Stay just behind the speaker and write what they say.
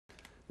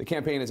The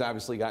campaign has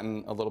obviously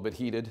gotten a little bit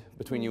heated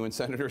between you and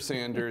Senator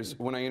Sanders.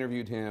 When I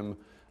interviewed him,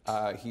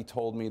 he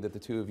told me that the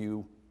two of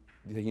you,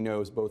 he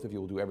knows both of you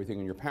will do everything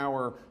in your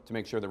power to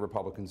make sure that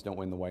Republicans don't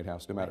win the White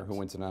House, no matter who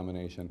wins the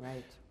nomination.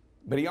 Right.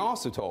 But he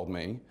also told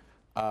me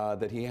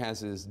that he has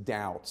his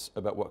doubts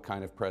about what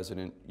kind of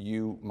president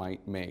you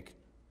might make.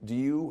 Do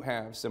you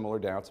have similar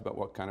doubts about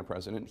what kind of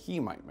president he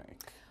might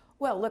make?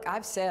 Well, look,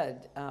 I've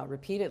said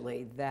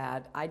repeatedly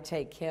that I'd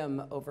take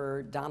him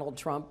over Donald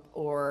Trump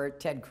or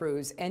Ted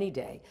Cruz any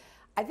day.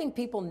 I think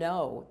people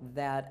know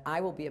that I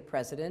will be a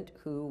president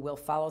who will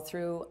follow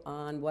through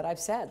on what I've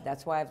said.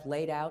 That's why I've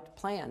laid out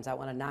plans. I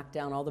want to knock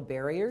down all the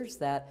barriers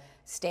that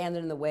stand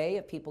in the way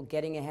of people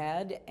getting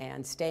ahead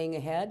and staying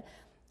ahead.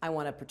 I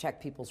want to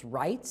protect people's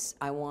rights.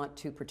 I want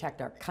to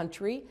protect our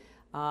country.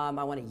 I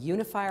want to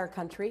unify our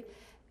country.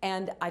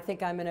 And I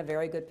think I'm in a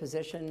very good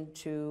position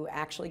to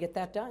actually get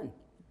that done.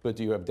 But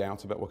do you have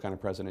doubts about what kind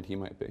of president he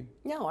might be?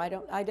 No, I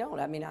don't.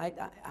 I mean,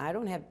 I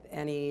don't have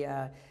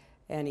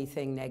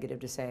anything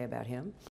negative to say about him.